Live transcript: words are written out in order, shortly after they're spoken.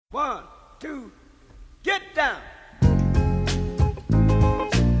1, 2, get down.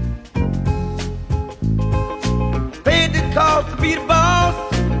 Paid the cost to be the boss.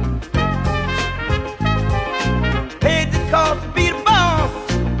 Paid the cost to be the boss.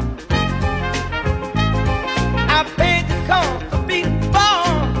 I paid the cost to be the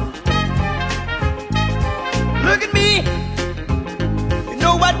boss. Look at me. You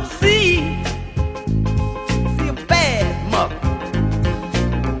know what you see. See a bad mother.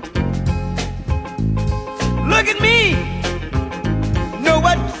 Look at me. You know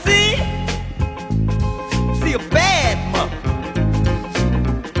what you see. See a bad mother.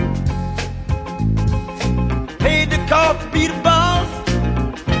 Paid the cost to be the boss.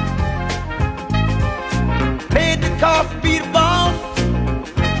 Paid the cost to be the boss.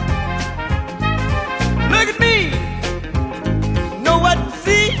 Look at me. Know what you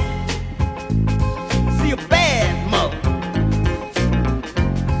see? See a bad mother.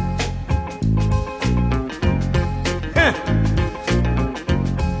 Huh.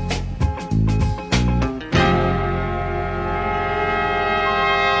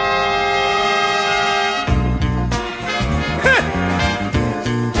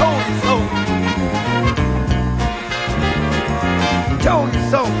 Told you so. Told you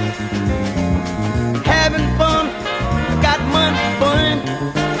so. Having fun, got money to burn.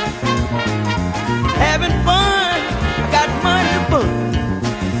 Having fun, got money to burn.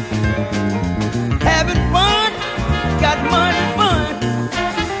 Having fun, got money to burn.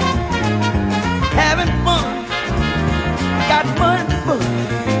 Having fun, got money to burn.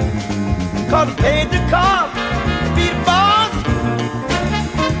 'Cause he paid the cost to be the boss.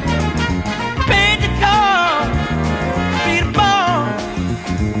 Paid the cost to be the boss.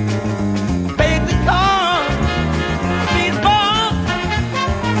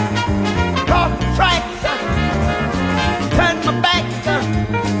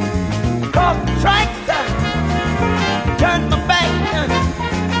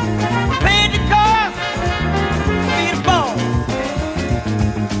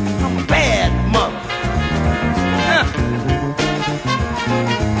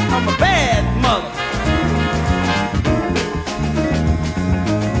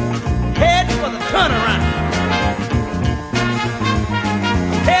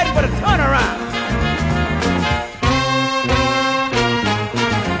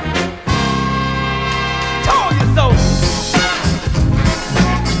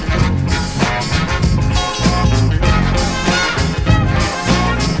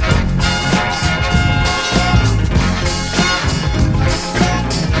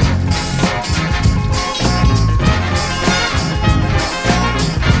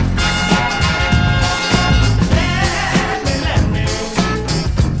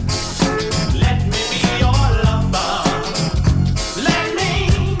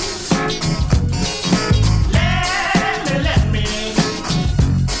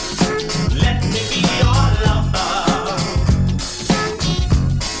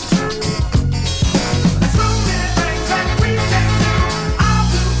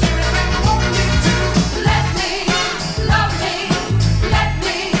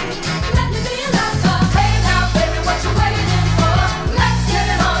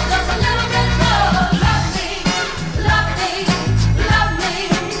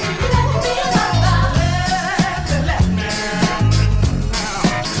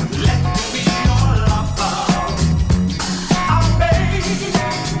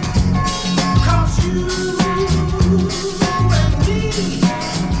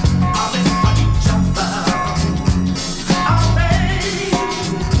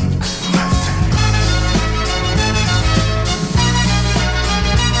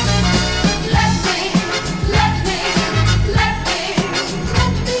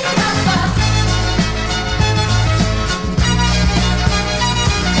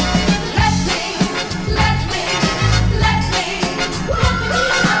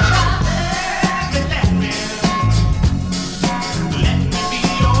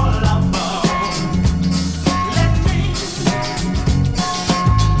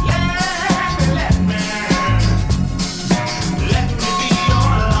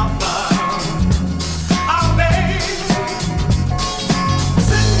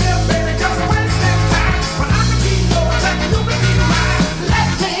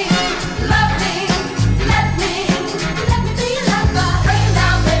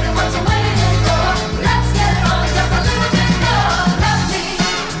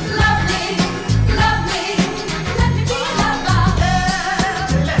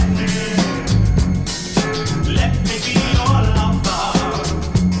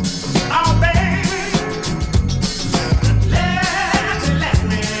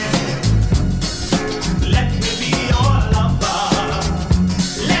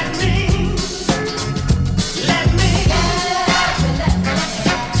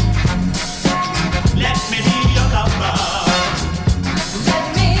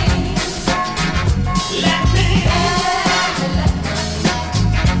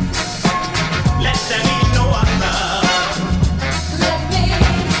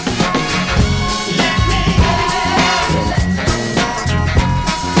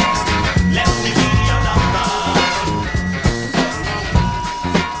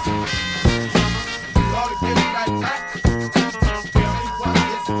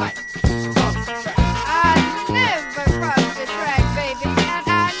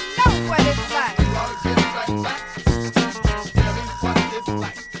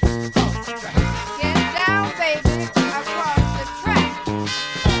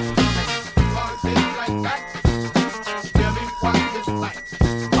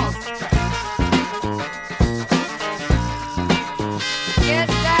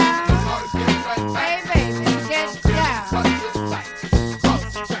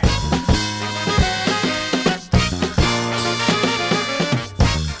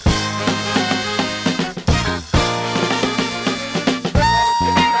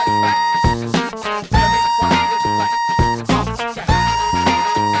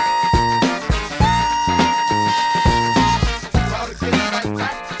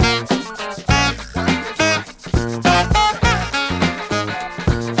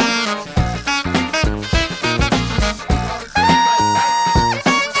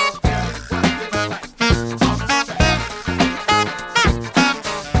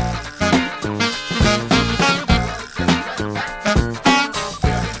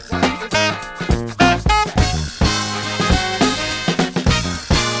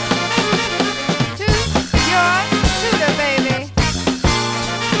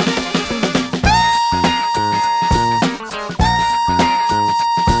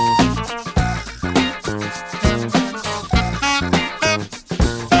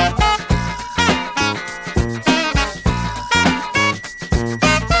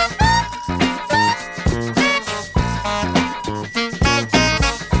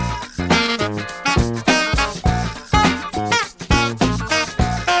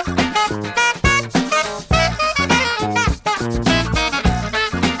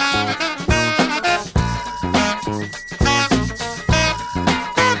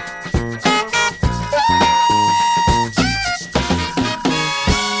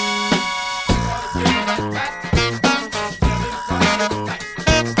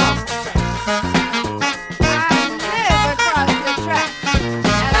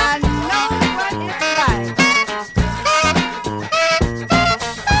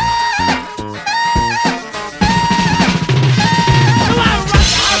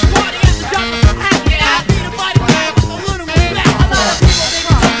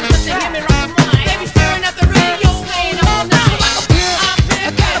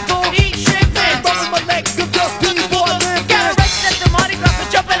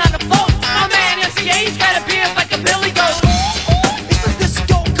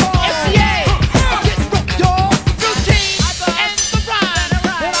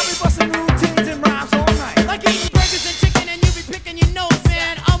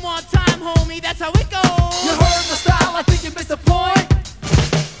 homie, that's how it goes. You heard the style, I think you missed the point.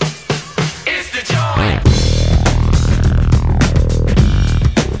 It's the joint.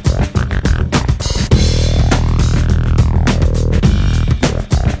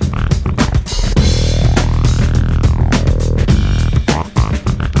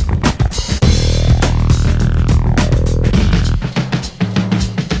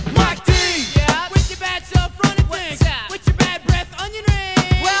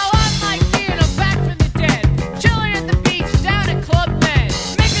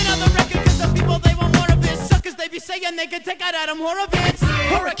 They can take out Adam Horowitz.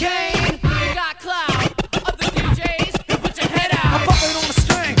 Hurricane, you got cloud. Of the DJs, you put your head out. I'm bumping on the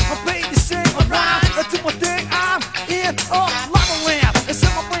string, I'm paid to sing a rhyme. I do my thing, I'm in a lava lamp. And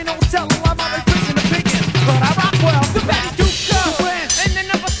some my brain don't tell them I'm already freaking the picking. But I rock well, the Betty Duke go. And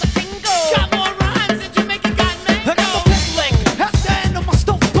then up the bingo. Got more rhymes than Jamaica got mango. I got the bootleg, at the end of my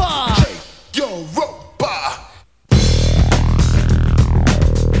stove bar. Yo, robot.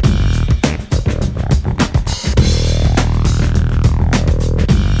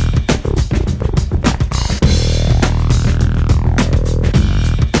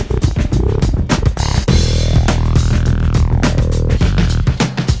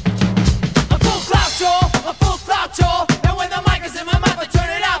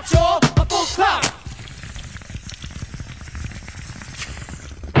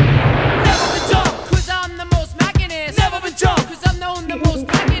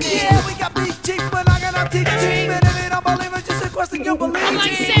 You believe I'm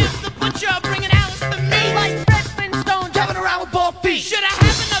like Sam the Butcher, bringing Alice to me. Like Fred Flintstone, driving around with bald feet. should I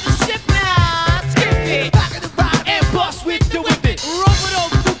have another ship? Nah, skip it. Back in the ride And bust with the whippet. Rub with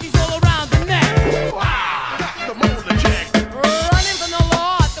those cookies all around the neck. Wow, got the motor check. Running from the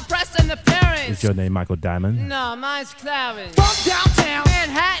law, the press and the parents. Is your name Michael Diamond? No, mine's Clarence. from downtown,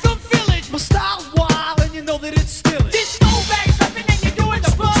 Manhattan, the village. My style's wild, and you know that it's still it. this no bag something and you're doing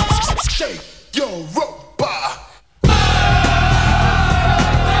the ball. Shake your robot.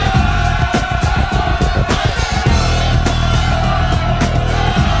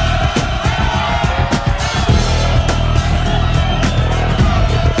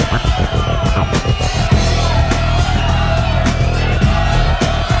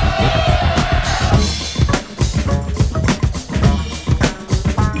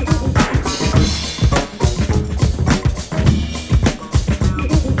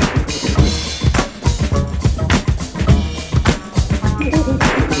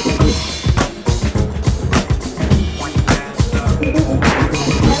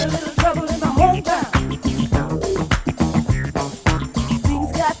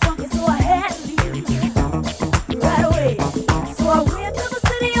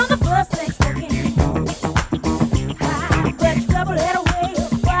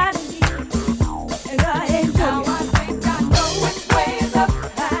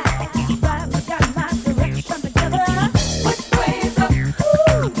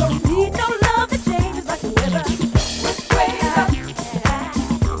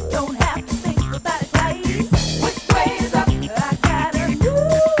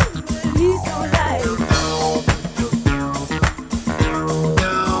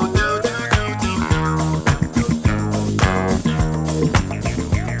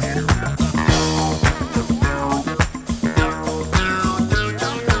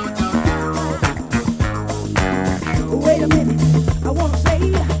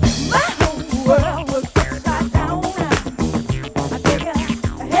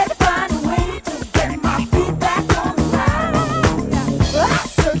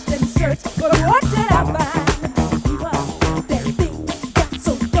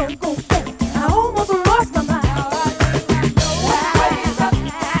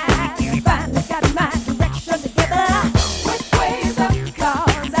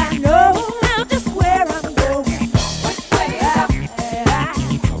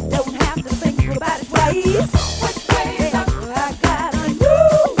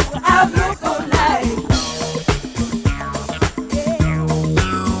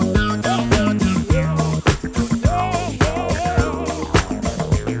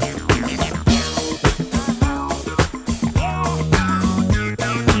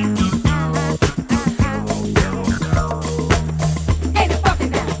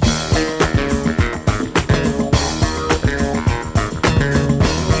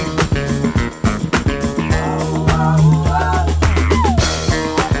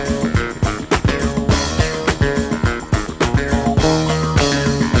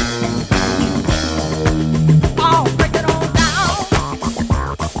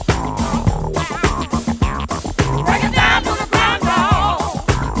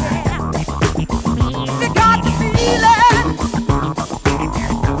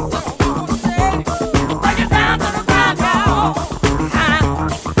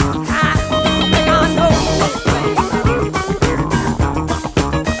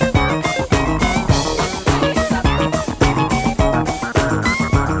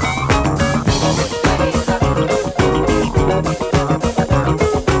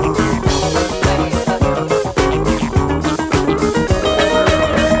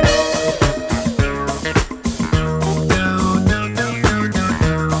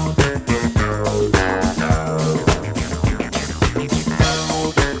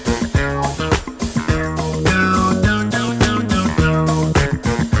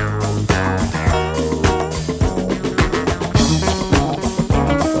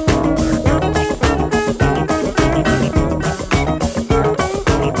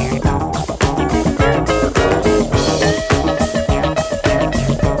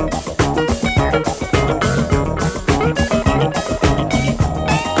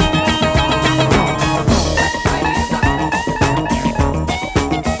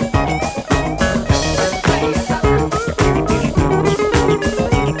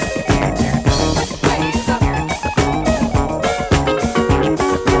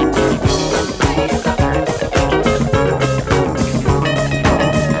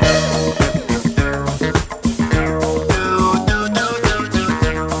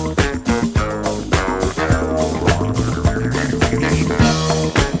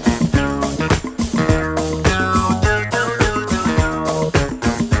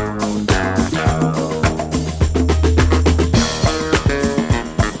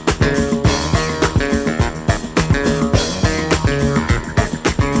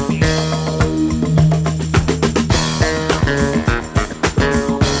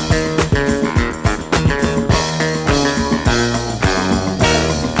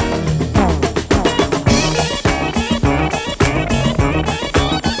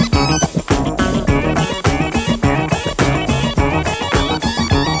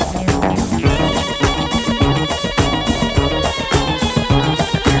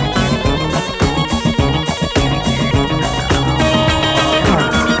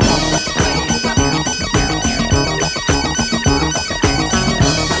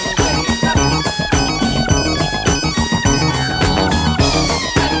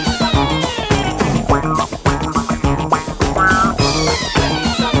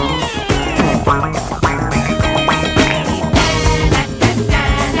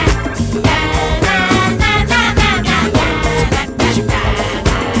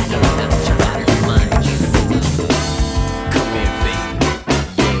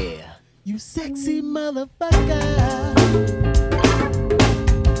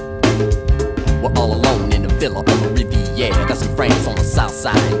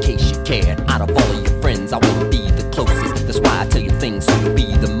 side in case you cared. Out of all of your friends, I wanna be the closest. That's why I tell you things so you'll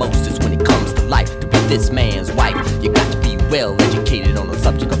be the mostest. When it comes to life, to be this man's wife, you got to be well educated on the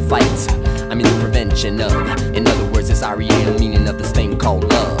subject of fights. I mean the prevention of. In other words, it's REA, meaning of this thing called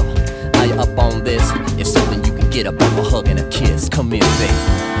love. Are you up on this? If so, then you can get up off a hug and a kiss. Come here, baby.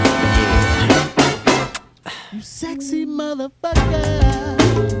 Yeah. You sexy motherfucker.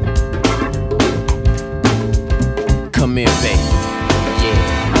 Come here, baby.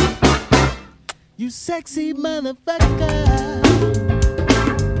 Yeah. You sexy motherfucker.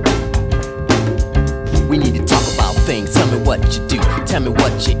 We need to talk about things. Tell me what you do. Tell me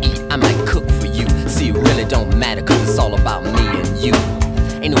what you eat. I might cook for you. See, it really don't matter, cause it's all about me and you.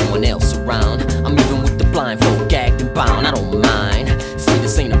 Ain't no one else around. I'm even with the blindfold, gagged and bound. I don't mind. See,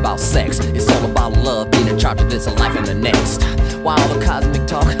 this ain't about sex. It's all about love, being in charge of this life and the next. Why all the cosmic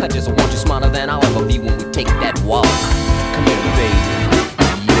talk? I just want you smarter than I'll ever be when we take that walk. Come here, baby.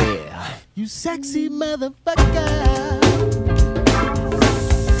 Yeah. You sexy motherfucker.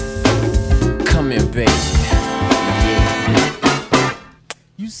 Come here, baby. Yeah.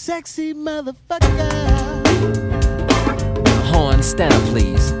 You sexy motherfucker. Horn, stand up,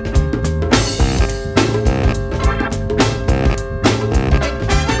 please.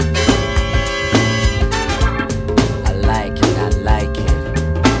 I like it, I like it.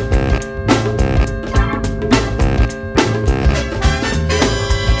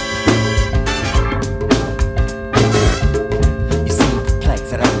 You seem perplexed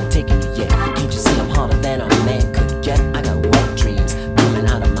that I haven't taken you yet. Can't you see I'm harder than a man could get? I got wet dreams coming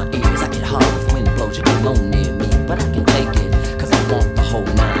out of my ears. I get hard if wind blows you alone near me, but I can take it. Want the whole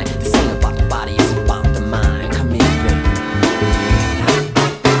nine. This ain't about the body, it's about the mind. Come here, baby.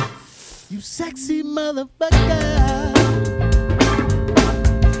 You sexy motherfucker.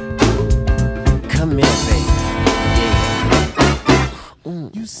 Come here, baby. Yeah.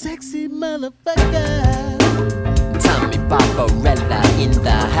 You sexy motherfucker. Tommy Barbarella in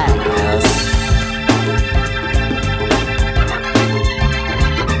the house.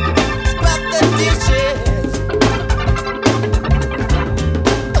 Scrap the dishes.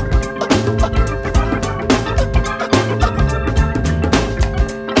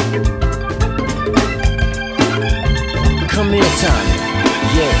 Come here, Tommy.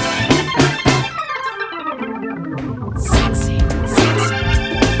 Yeah. Sexy, sexy,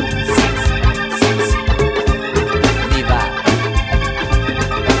 sexy, sexy.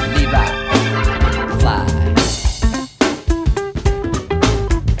 Levi, fly.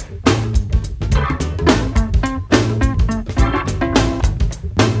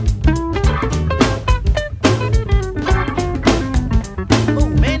 Oh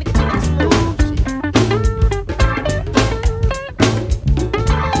man, it's smooth shit.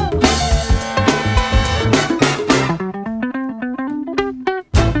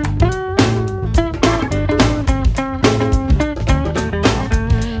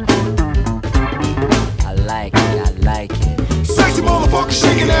 I like it. Sexy motherfucker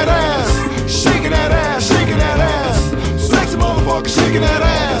shaking that ass. Shaking that ass, shaking that ass. Sexy motherfucker shaking that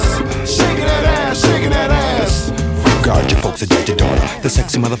ass. Shaking that ass, shaking that ass. Guard your folks, adjust your daughter. The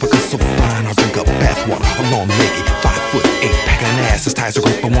sexy motherfucker's so fine, I'll drink up bathwater. A long lady, 5'8", packing an ass as tight as a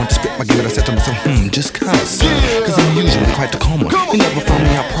grape. I want to spit, I give it a set to myself, just cuz. Cause I'm usually quite the calmer. You never found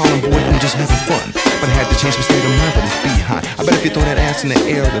me out prowling, boy, I'm just having fun. But I had to change my state of mind for this behind. I bet if you throw that ass in the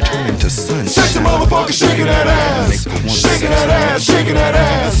air, it'll turn into sunshine. Sexy motherfucker shaking that ass. Shaking that ass, shaking that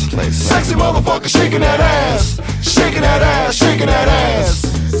ass. Sexy motherfucker shaking that ass. Shaking that ass, shaking that ass.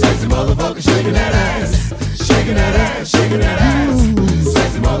 Sexy motherfucker shaking that ass. Shaking that ass, shaking that ass.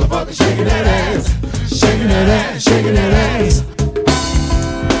 Sexy motherfucker shaking that ass. Shaking that ass, shaking that ass.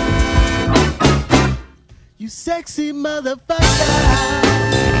 You sexy motherfucker.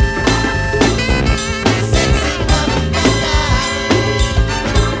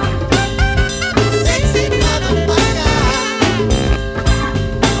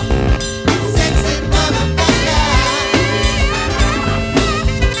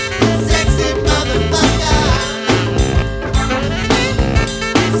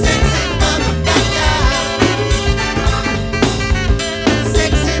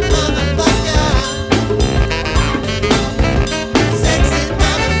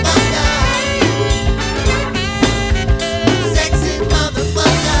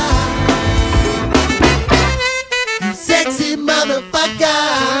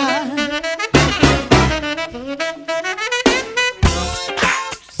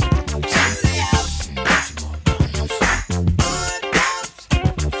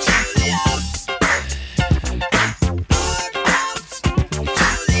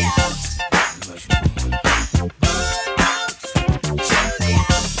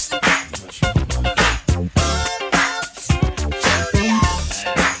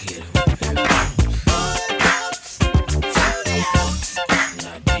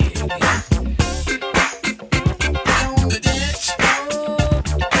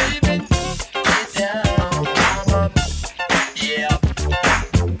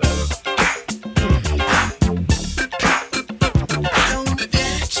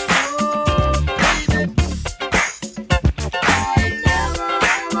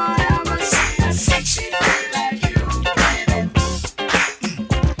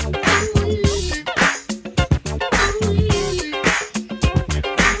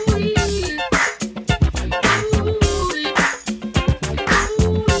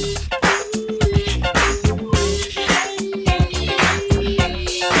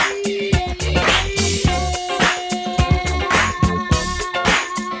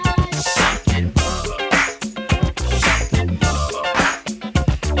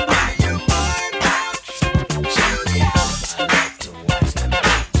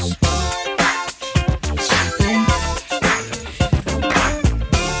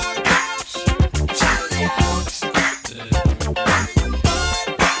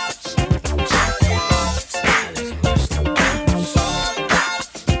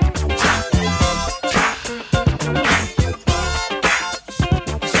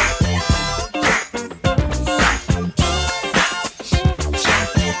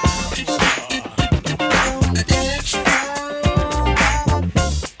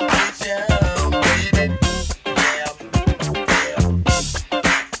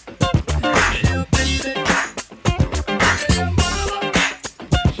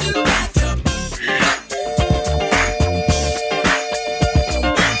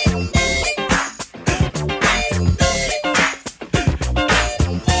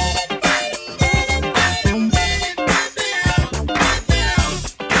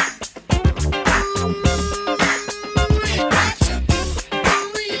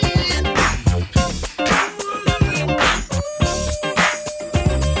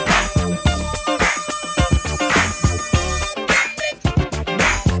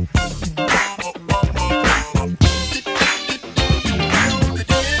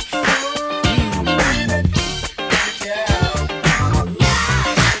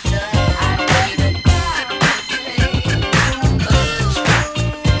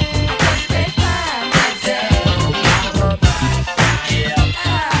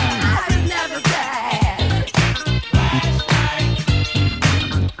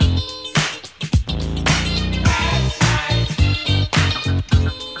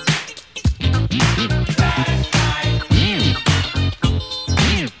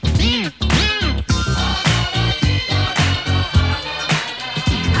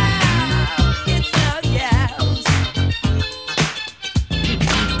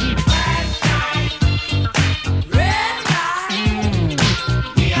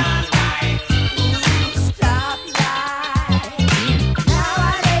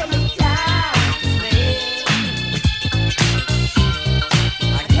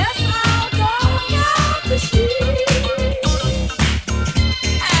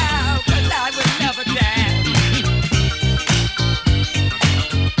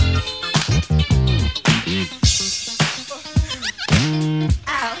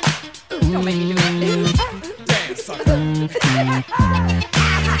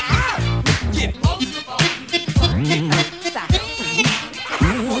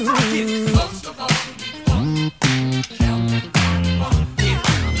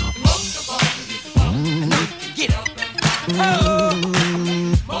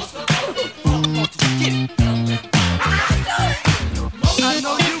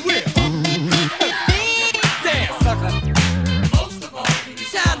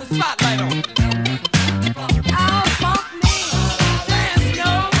 spotlight on. Oh, funk me. Dance,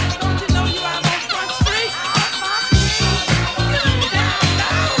 yo. Don't you know you out on Front Street? Funk me. Get down,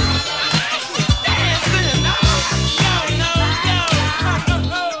 down. Dancing, no. No, no, no.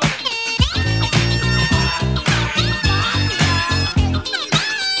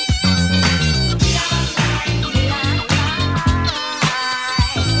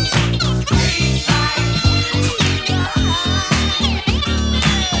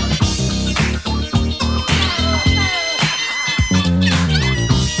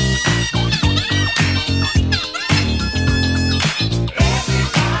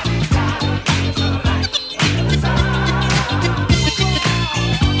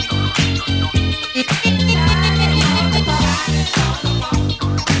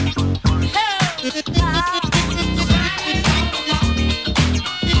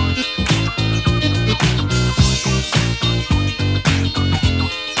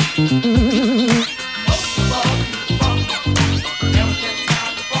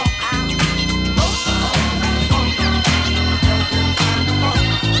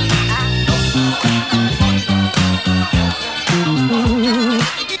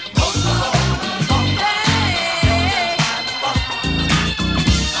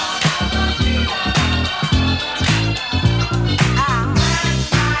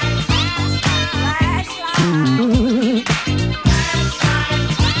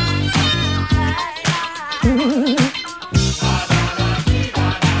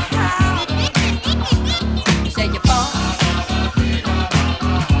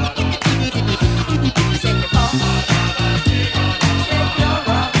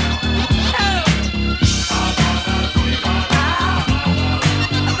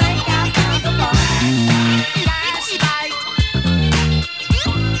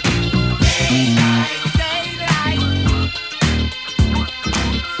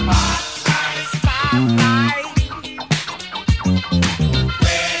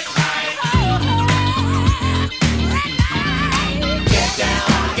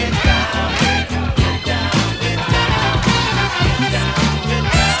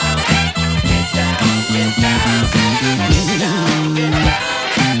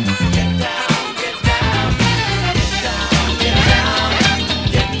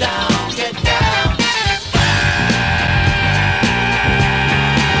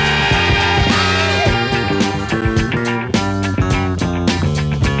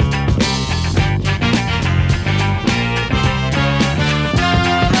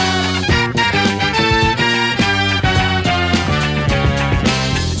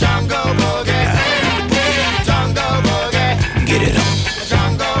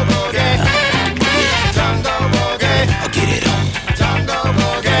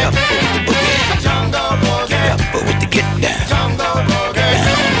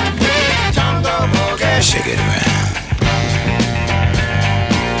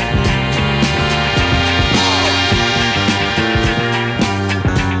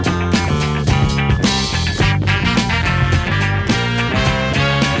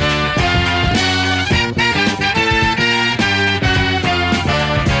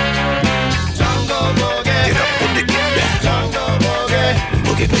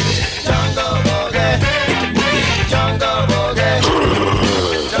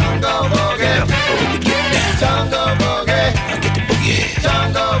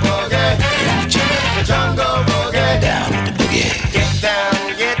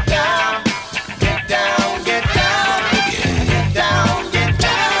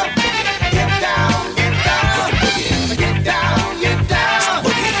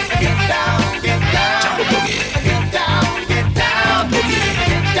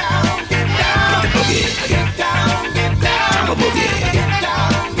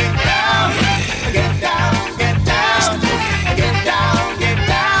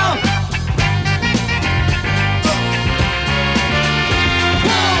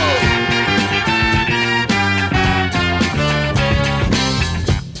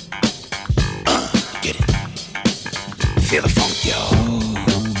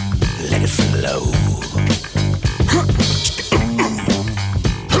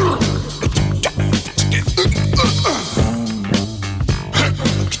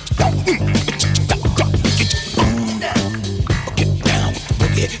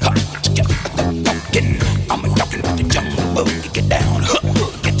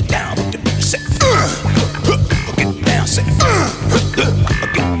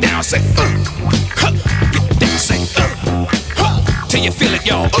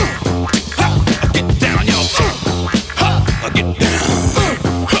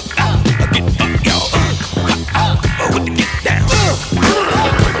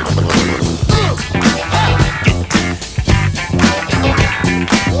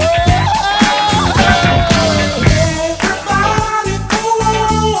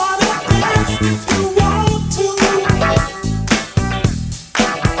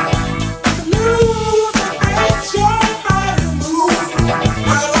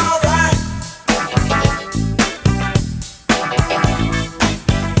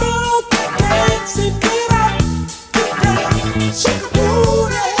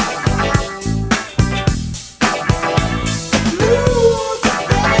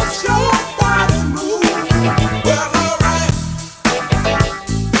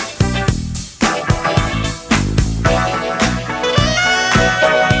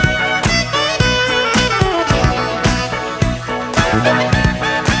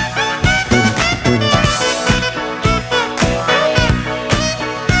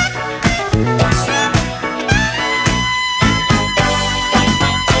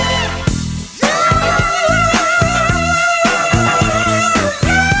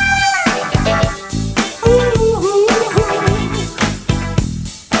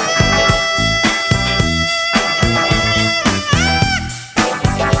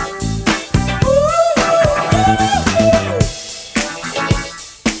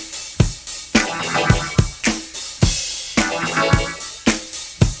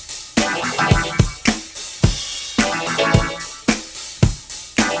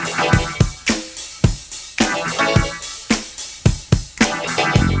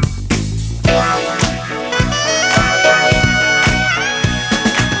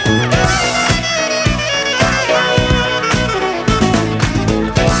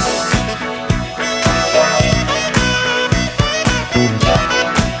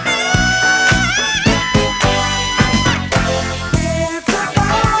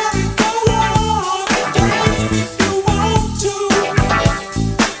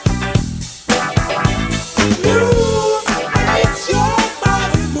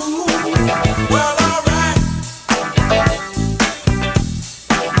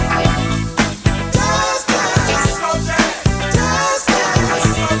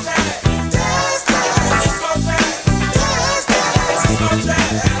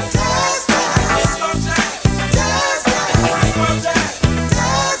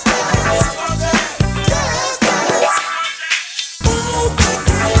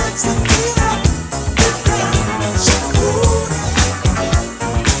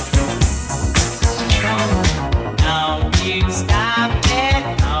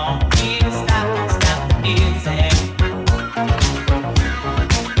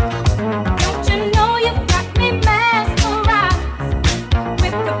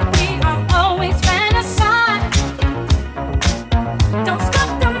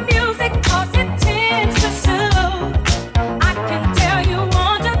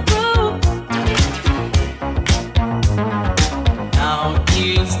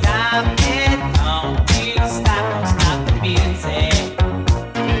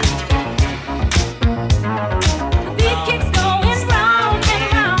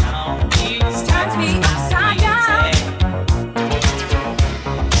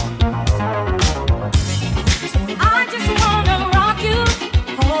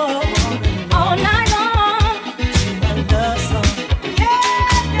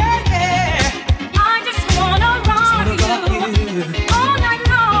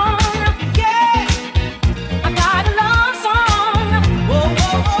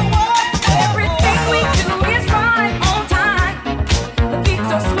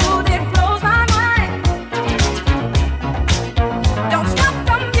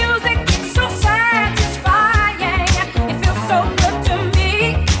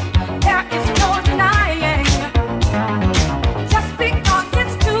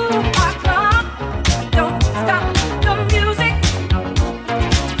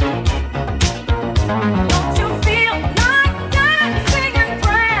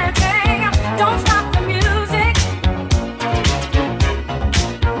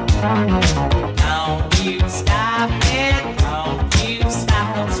 Don't you stop it, don't you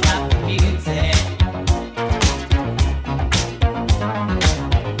stop, don't stop the music.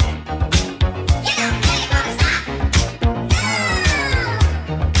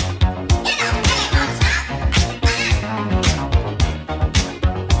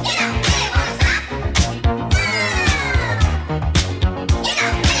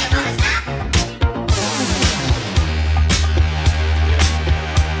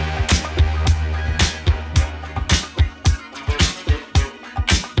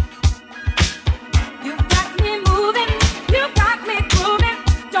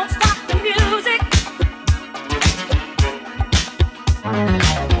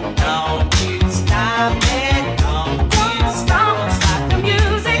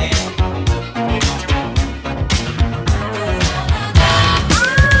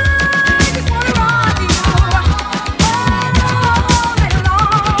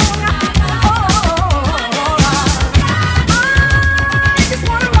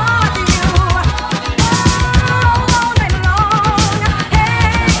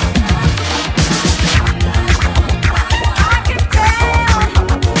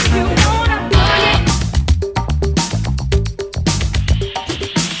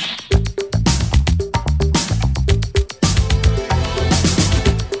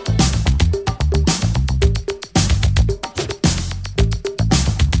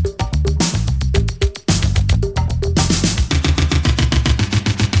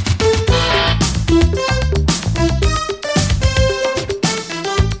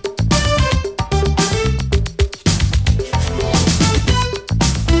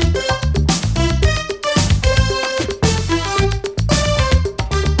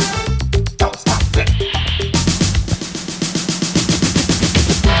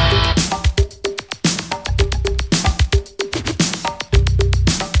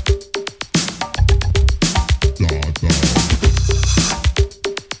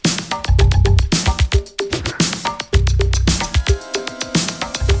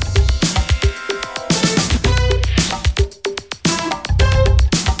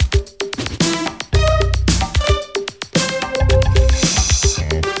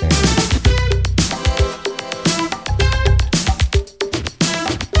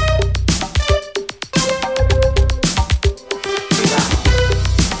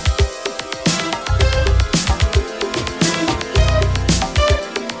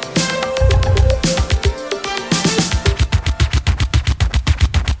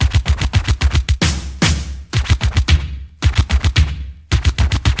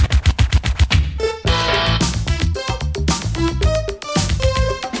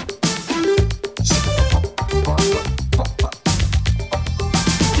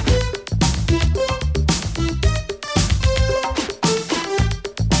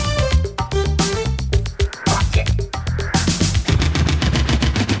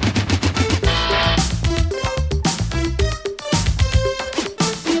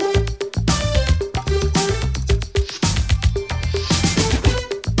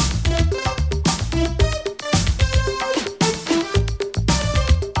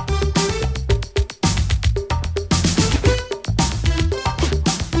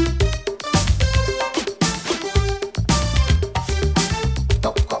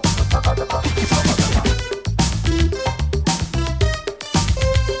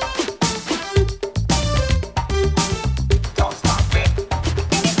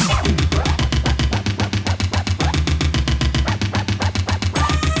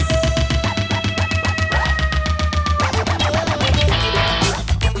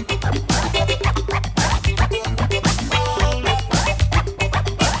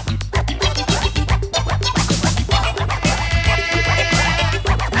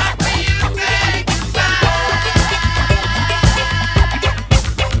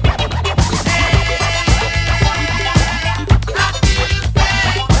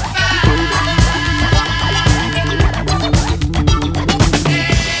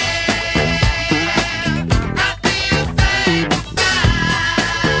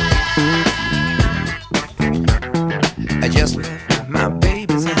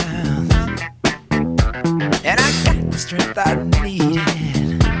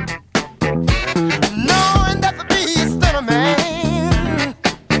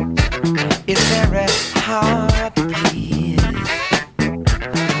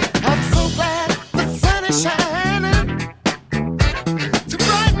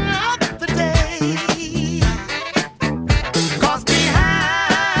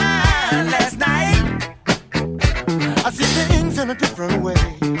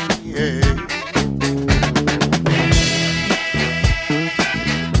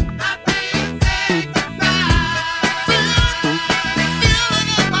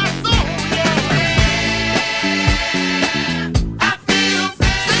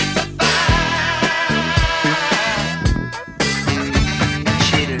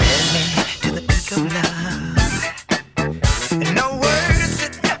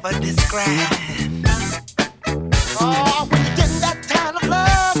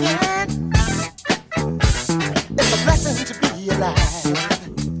 Ooh,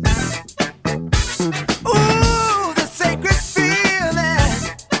 the sacred feeling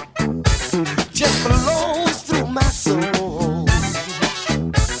just flows through my soul.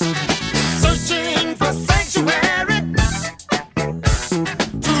 Searching for sanctuary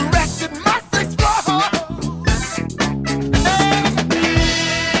to rest in my sixth floor.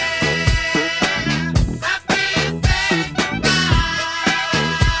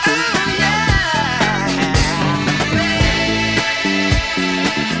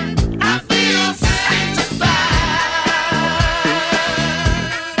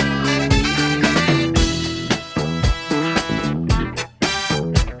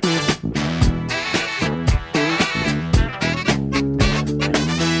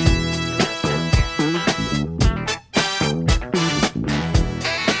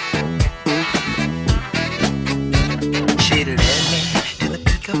 She led me to the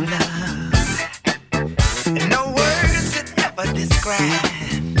peak of love, and no words could ever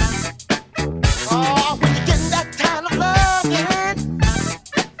describe. Oh, when you get that kind of love, yeah,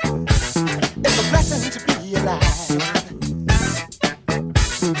 it's a blessing to be alive.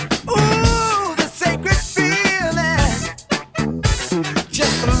 Ooh, the sacred feeling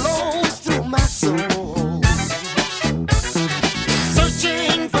just flows through my soul.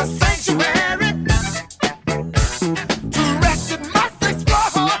 Searching for sanctuary to rest in my sixth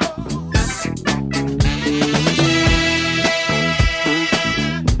floor.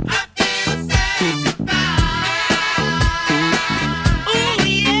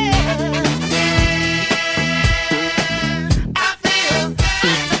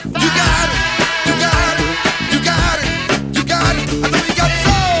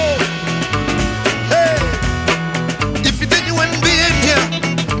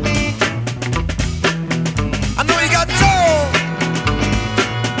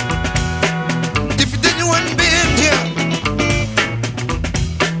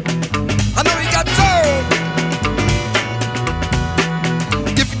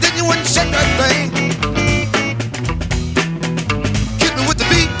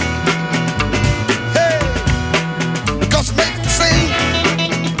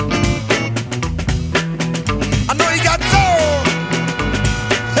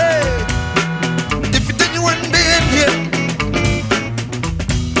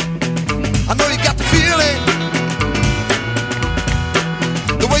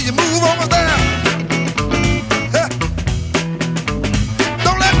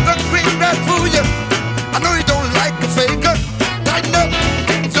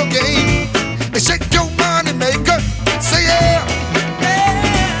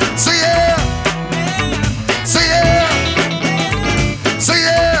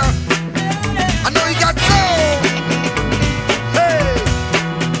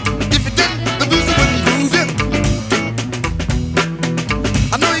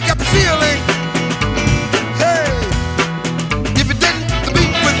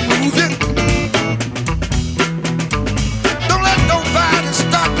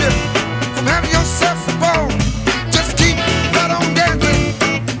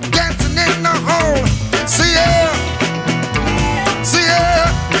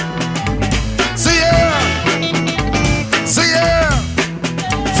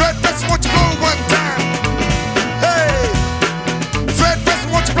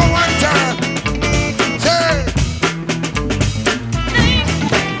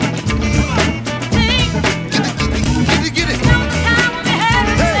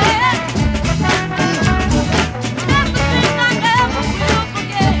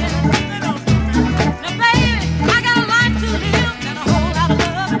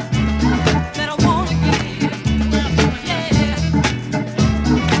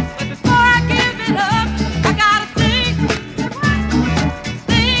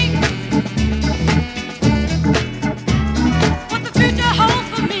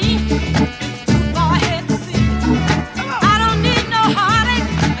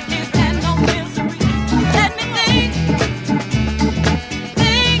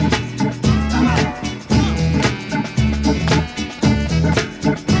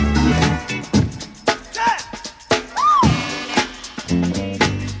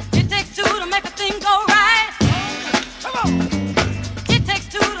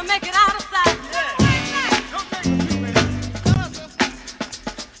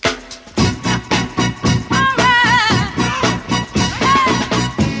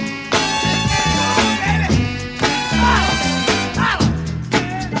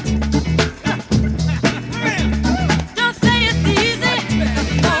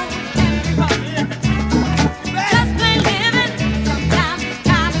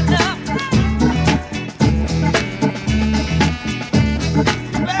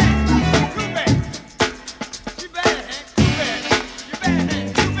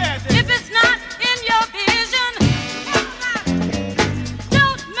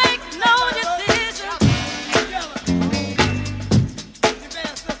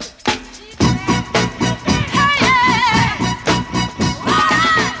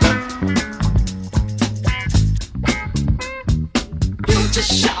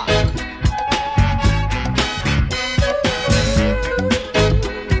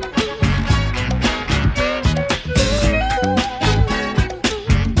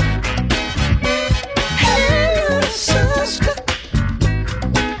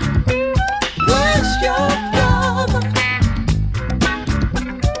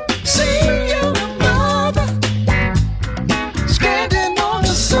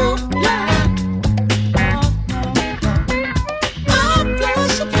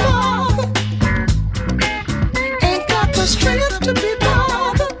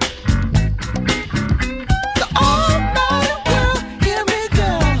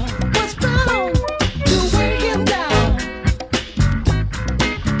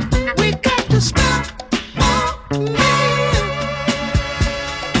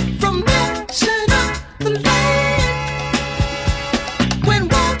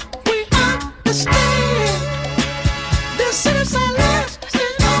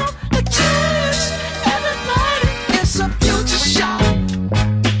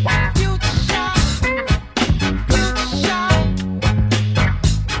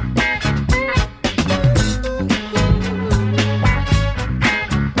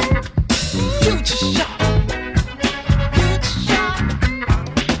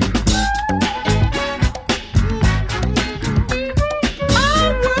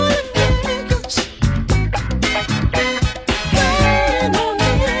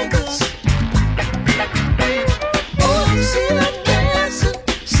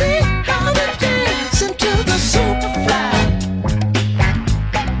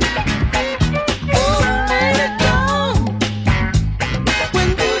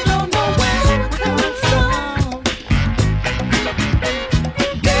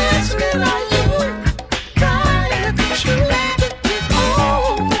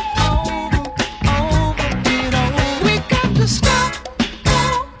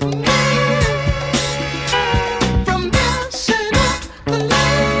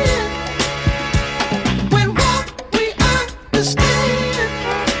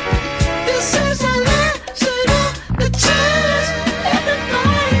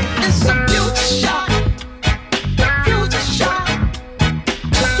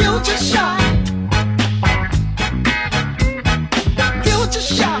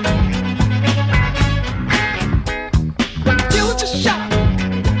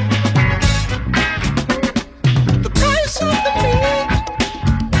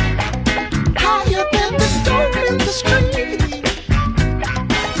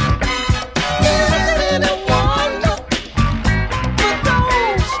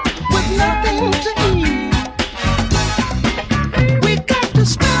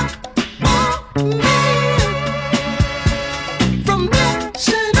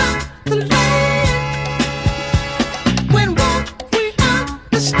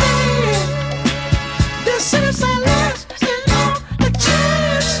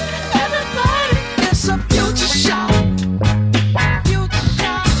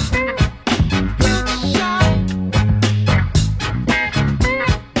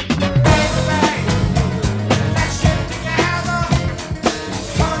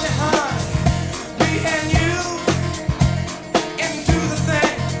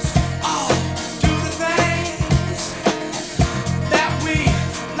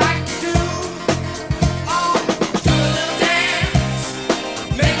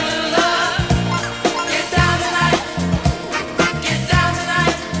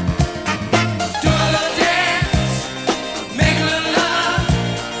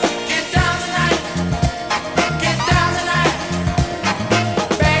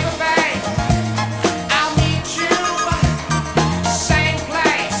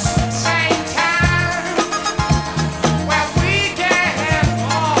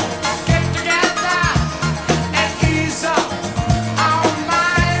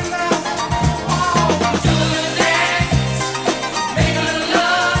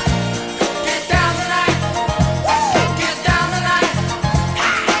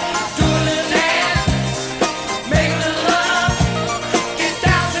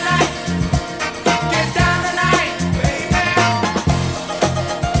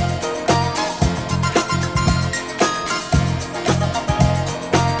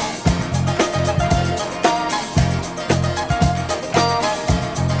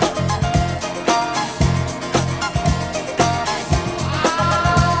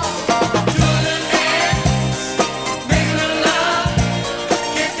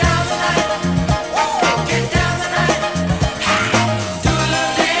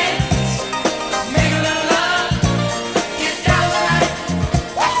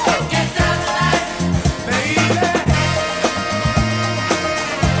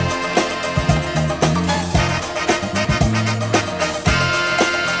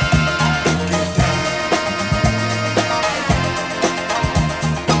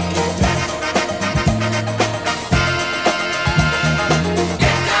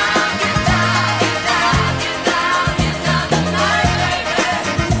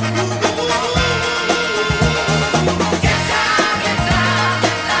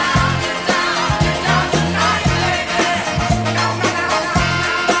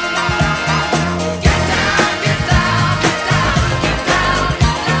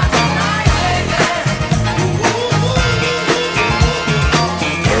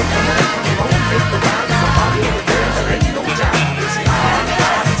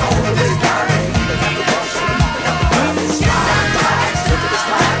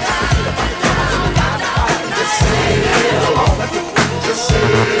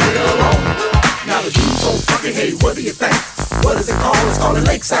 Hey, what do you think? What is it called? It's called a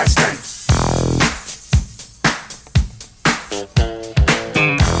Lakeside stank.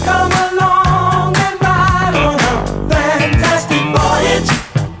 Come along and ride on a fantastic voyage.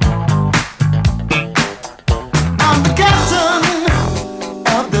 I'm the captain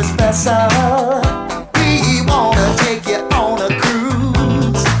of this vessel. We wanna take you on a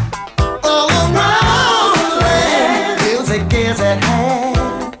cruise all around the land. Music is at hand.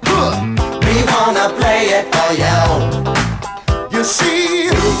 We wanna play it for you. You see,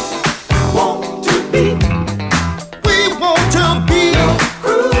 we want to be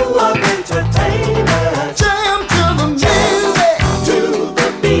crew of entertainers. Jam to the music, to the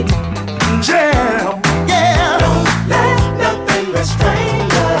beat. Jam, yeah. Don't let nothing restrain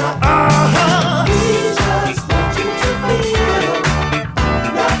you. We just want you to feel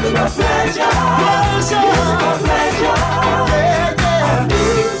nothing but pleasure. Music or pleasure. Yeah, yeah. Our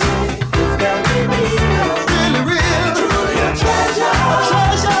music is very real. Really real.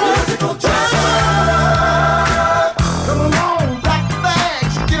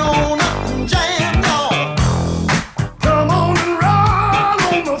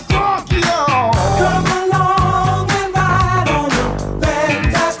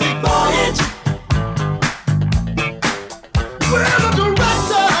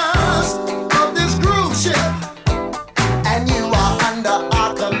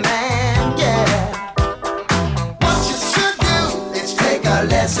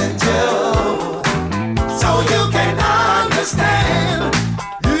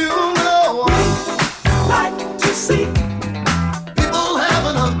 see people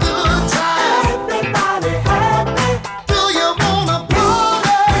having a good time. Everybody happy. Do you wanna party?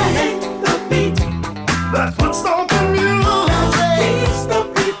 Hit the beat. That's what's stomping music. Keeps the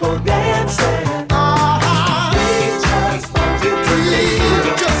people dancing. We just want you to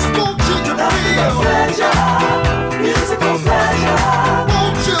feel. Just want you to feel. Pleasure. Musical pleasure.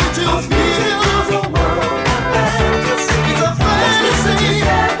 Want you to feel. It's a world of fantasy. It's a fantasy.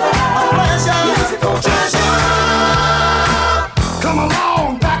 A pleasure. Musical treasure. Come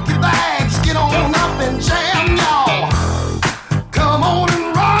along, pack your bags, get on up and jam, y'all. Come on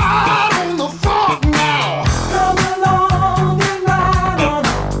and ride on the funk now. Come along and ride on a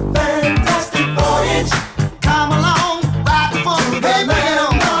fantastic voyage. Come along, ride the funk, baby.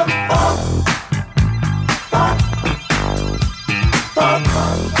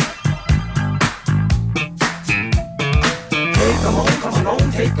 Hey, come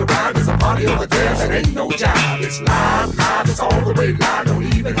on, take a ride. There's a party over there that ain't no job. It's live, it's all the way live. Don't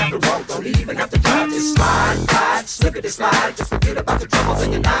even have to walk, don't even have to drive. Just slide, slippity slide. Just forget about the troubles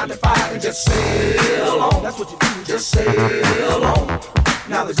in your 9 to 5 and just sail on. That's what you do, just sail on.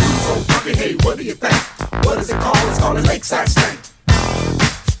 Now the dude's so funky, hey, what do you think? What is it called? It's called a Lakeside Stank.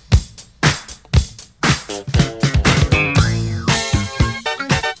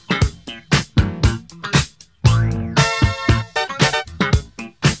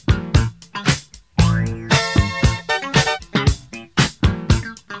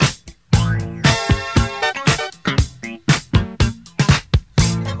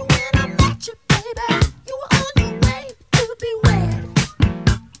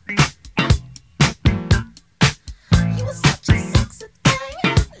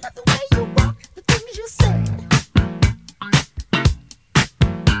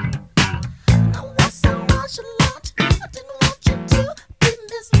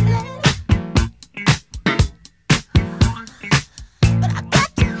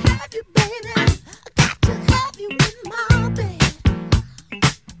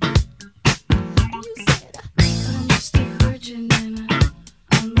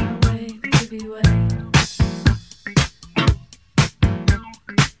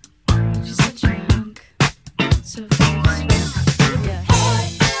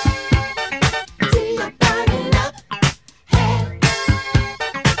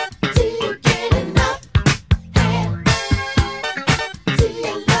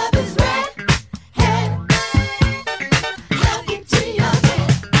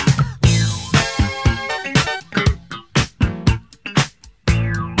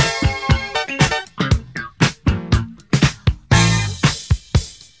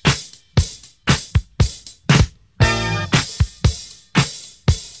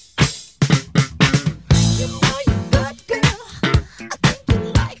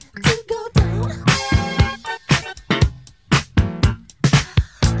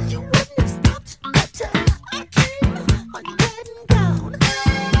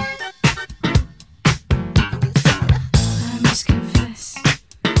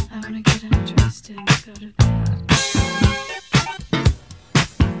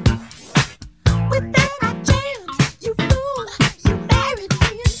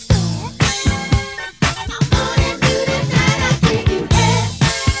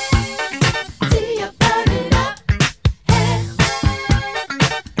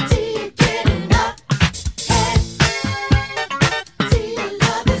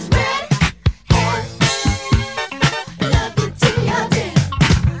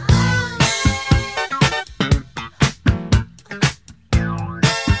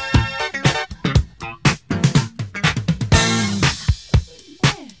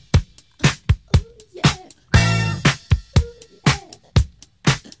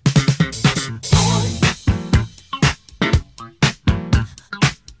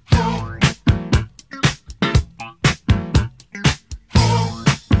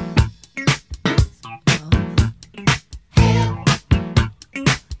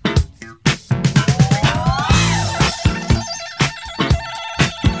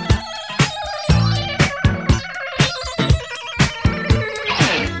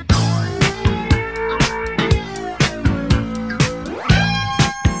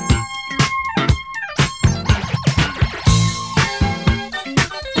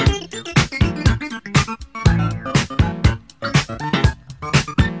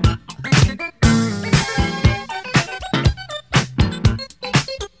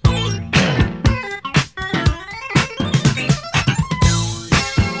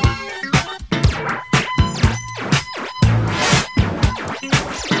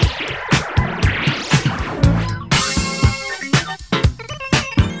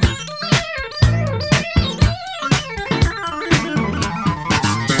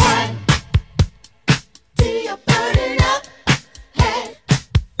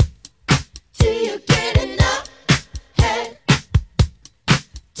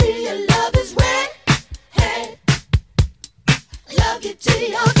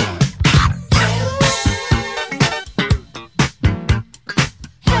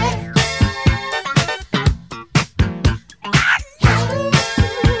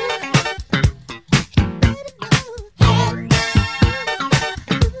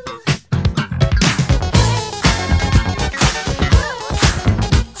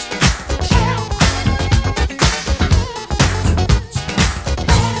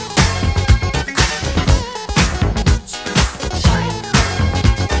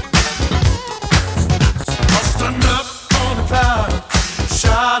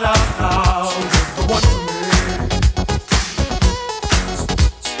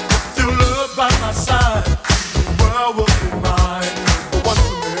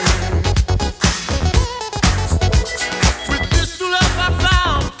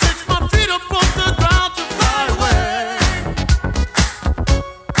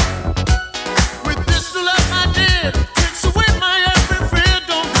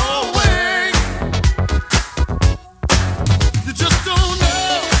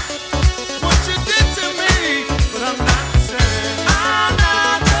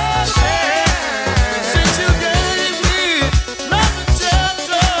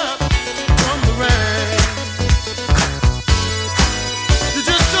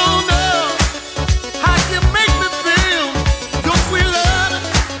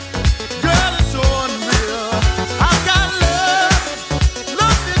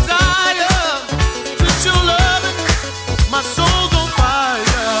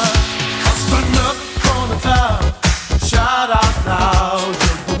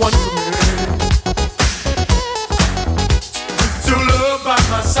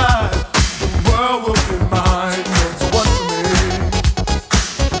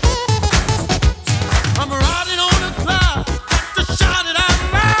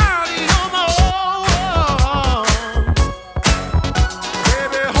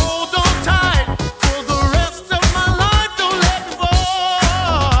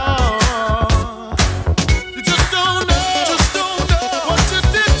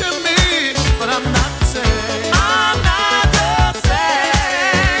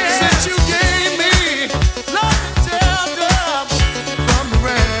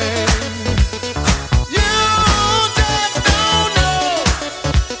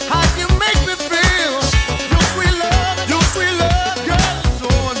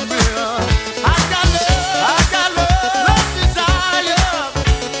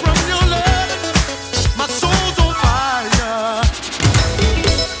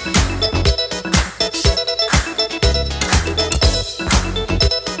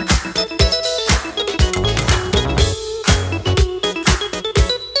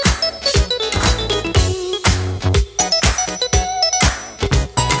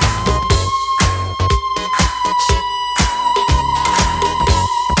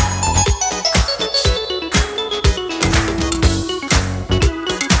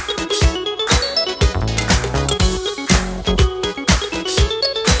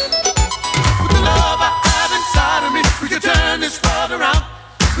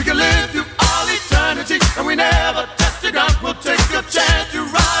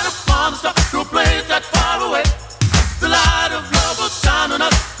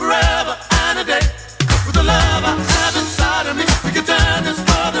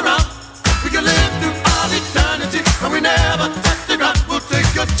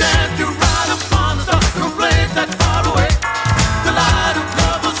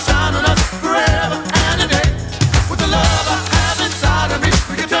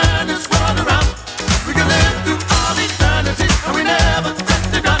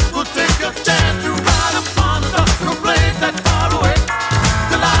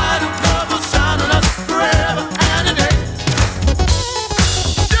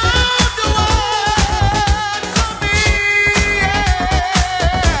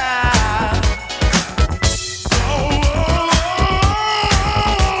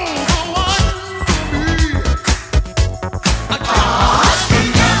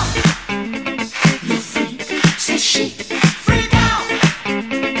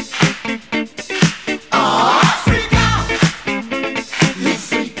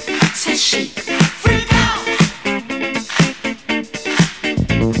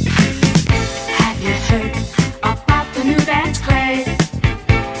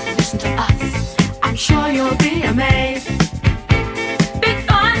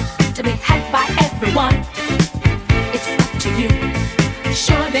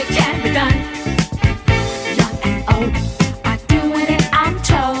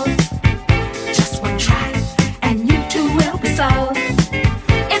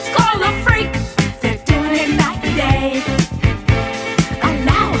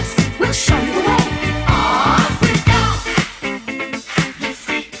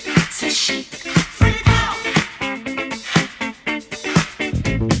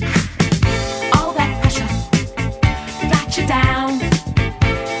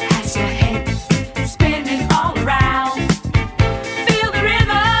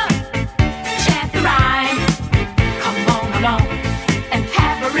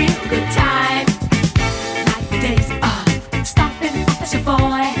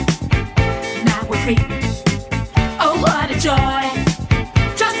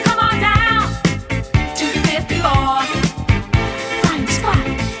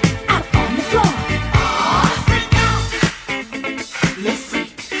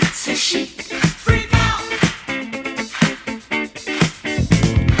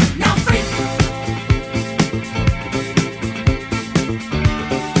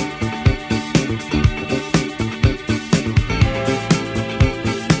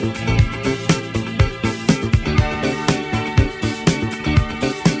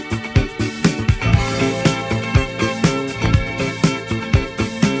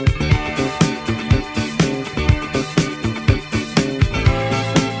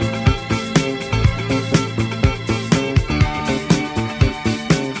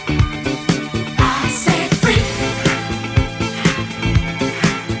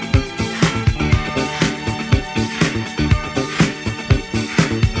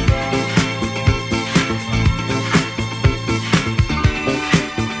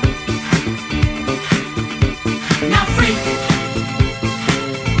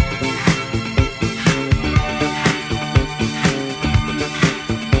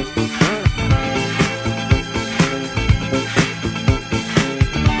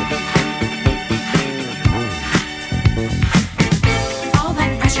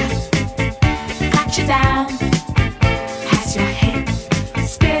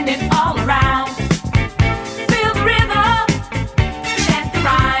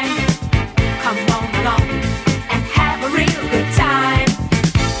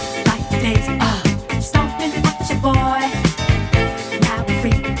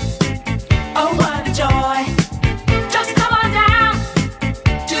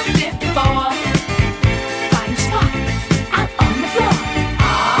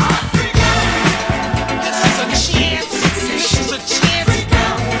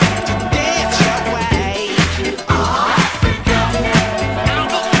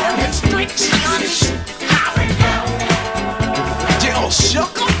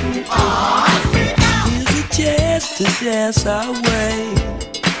 sugar. Here's a chance to dance our way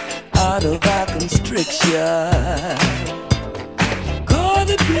out of our constriction.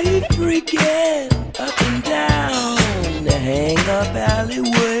 Gonna be freaking up and down the hang-up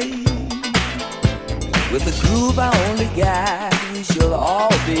alleyway. With a groove I only got, we shall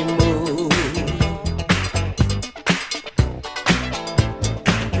all be moved.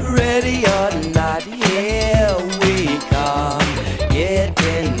 Ready or not, here we come,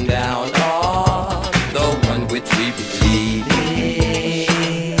 getting down on the one which we believe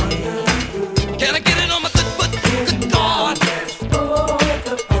in. Can I get it on my good foot? Good God!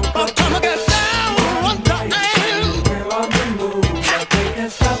 By the time I get down one time, we're on the move. They can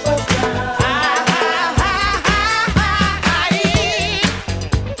stop us now.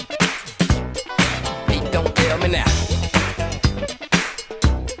 Hey, don't tell me now.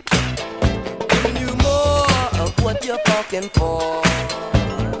 What you're fucking for?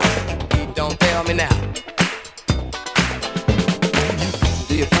 You don't tell me now.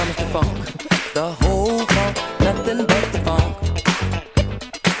 Do you promise the funk? The whole funk, nothing but the funk.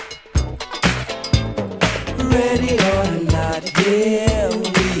 Ready or not, here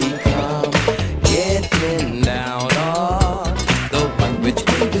we come, getting down on the one which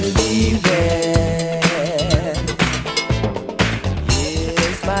we believe in.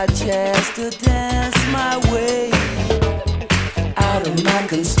 Here's my chance to dance my way out of my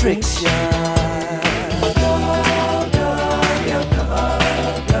constriction.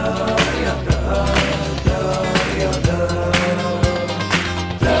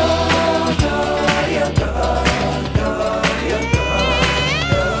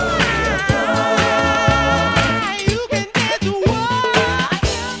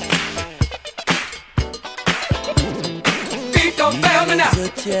 There's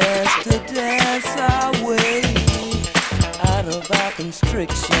a chance to dance our way out of our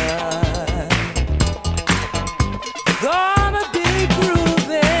constriction. Gonna be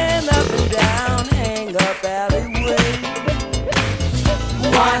grooving up and down, hang up alleyway.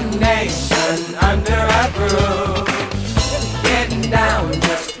 One nation under a groove, getting down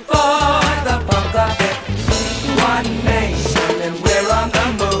just for the funk of it. One nation and we're on the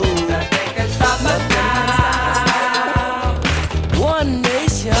move. They can stop us now. One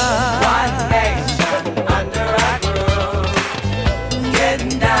nation under a groove,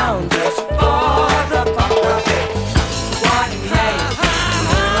 getting down just for the funk of it. One nation,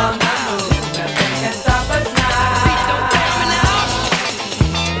 we're on the move. Nothing can stop us now.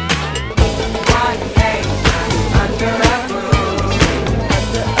 One nation under a groove,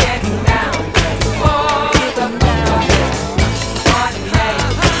 getting down.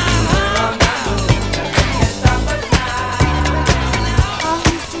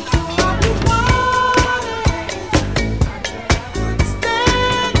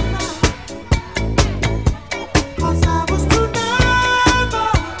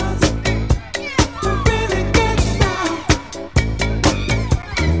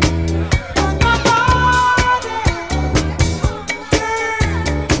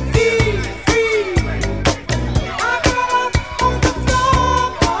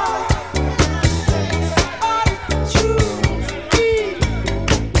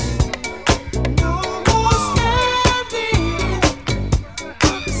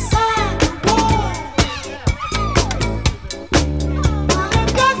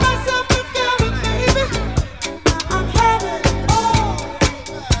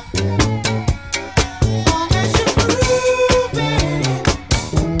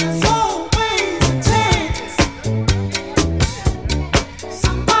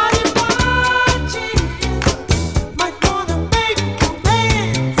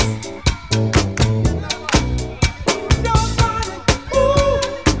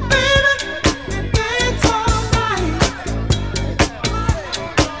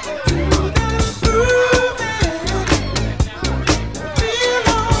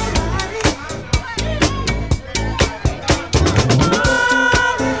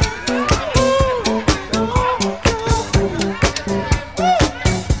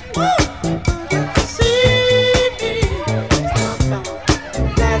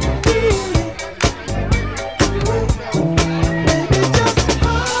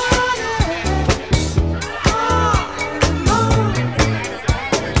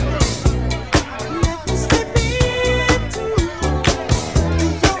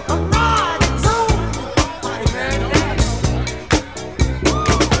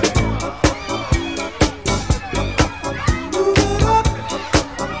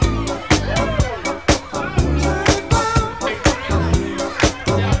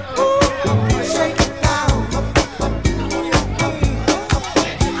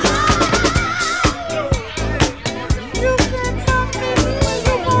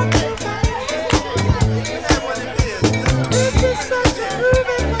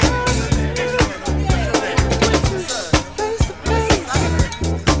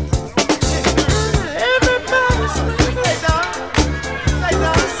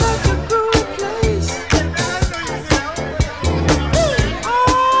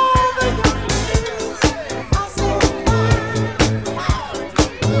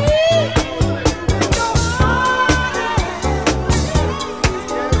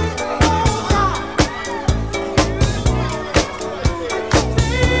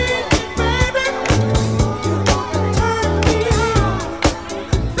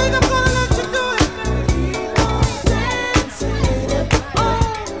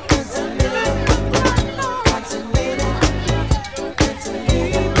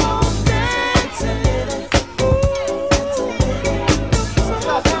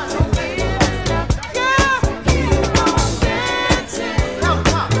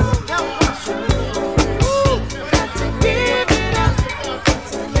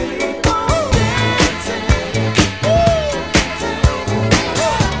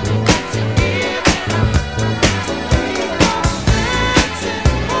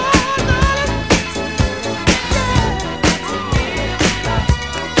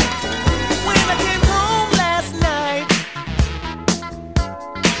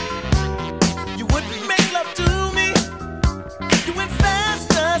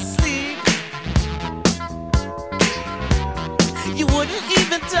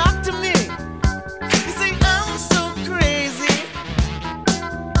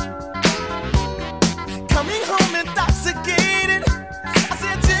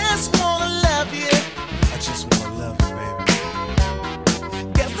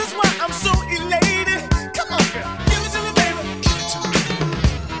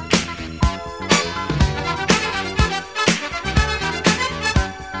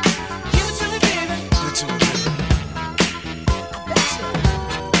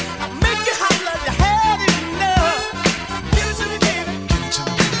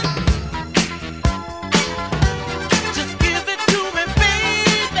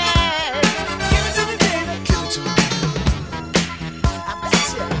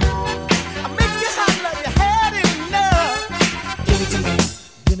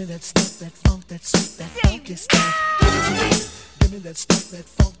 Give me that stuff, that funk, that sweet, that funky stuff. Give it to me. Give me that stuff, that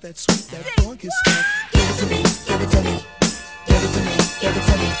funk, that sweet, that funky stuff. Give it to me, give it to me. Give it to me, give it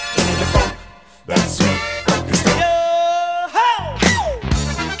to me. Give me the funk, that sweet, funky stuff.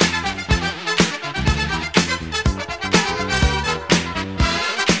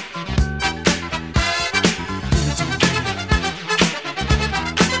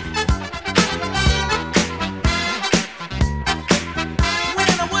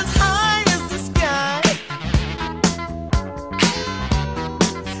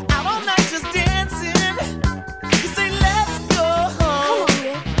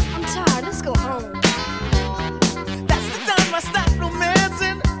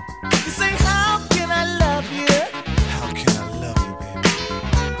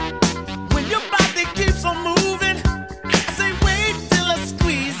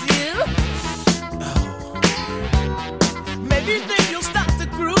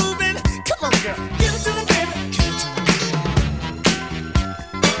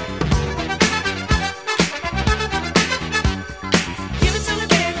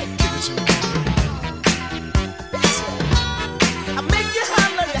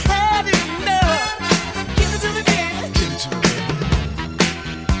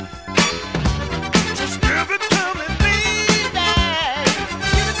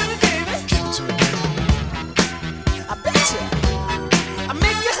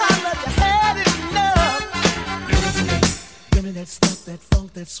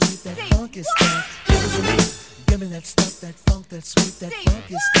 That sweet, that funky stuff. Give it to me. Give me that stuff, that funk, that sweet, that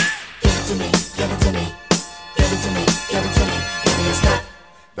funky stuff. Give it to me. Give it to me. Give it to me. Give it to me. Give me the stuff.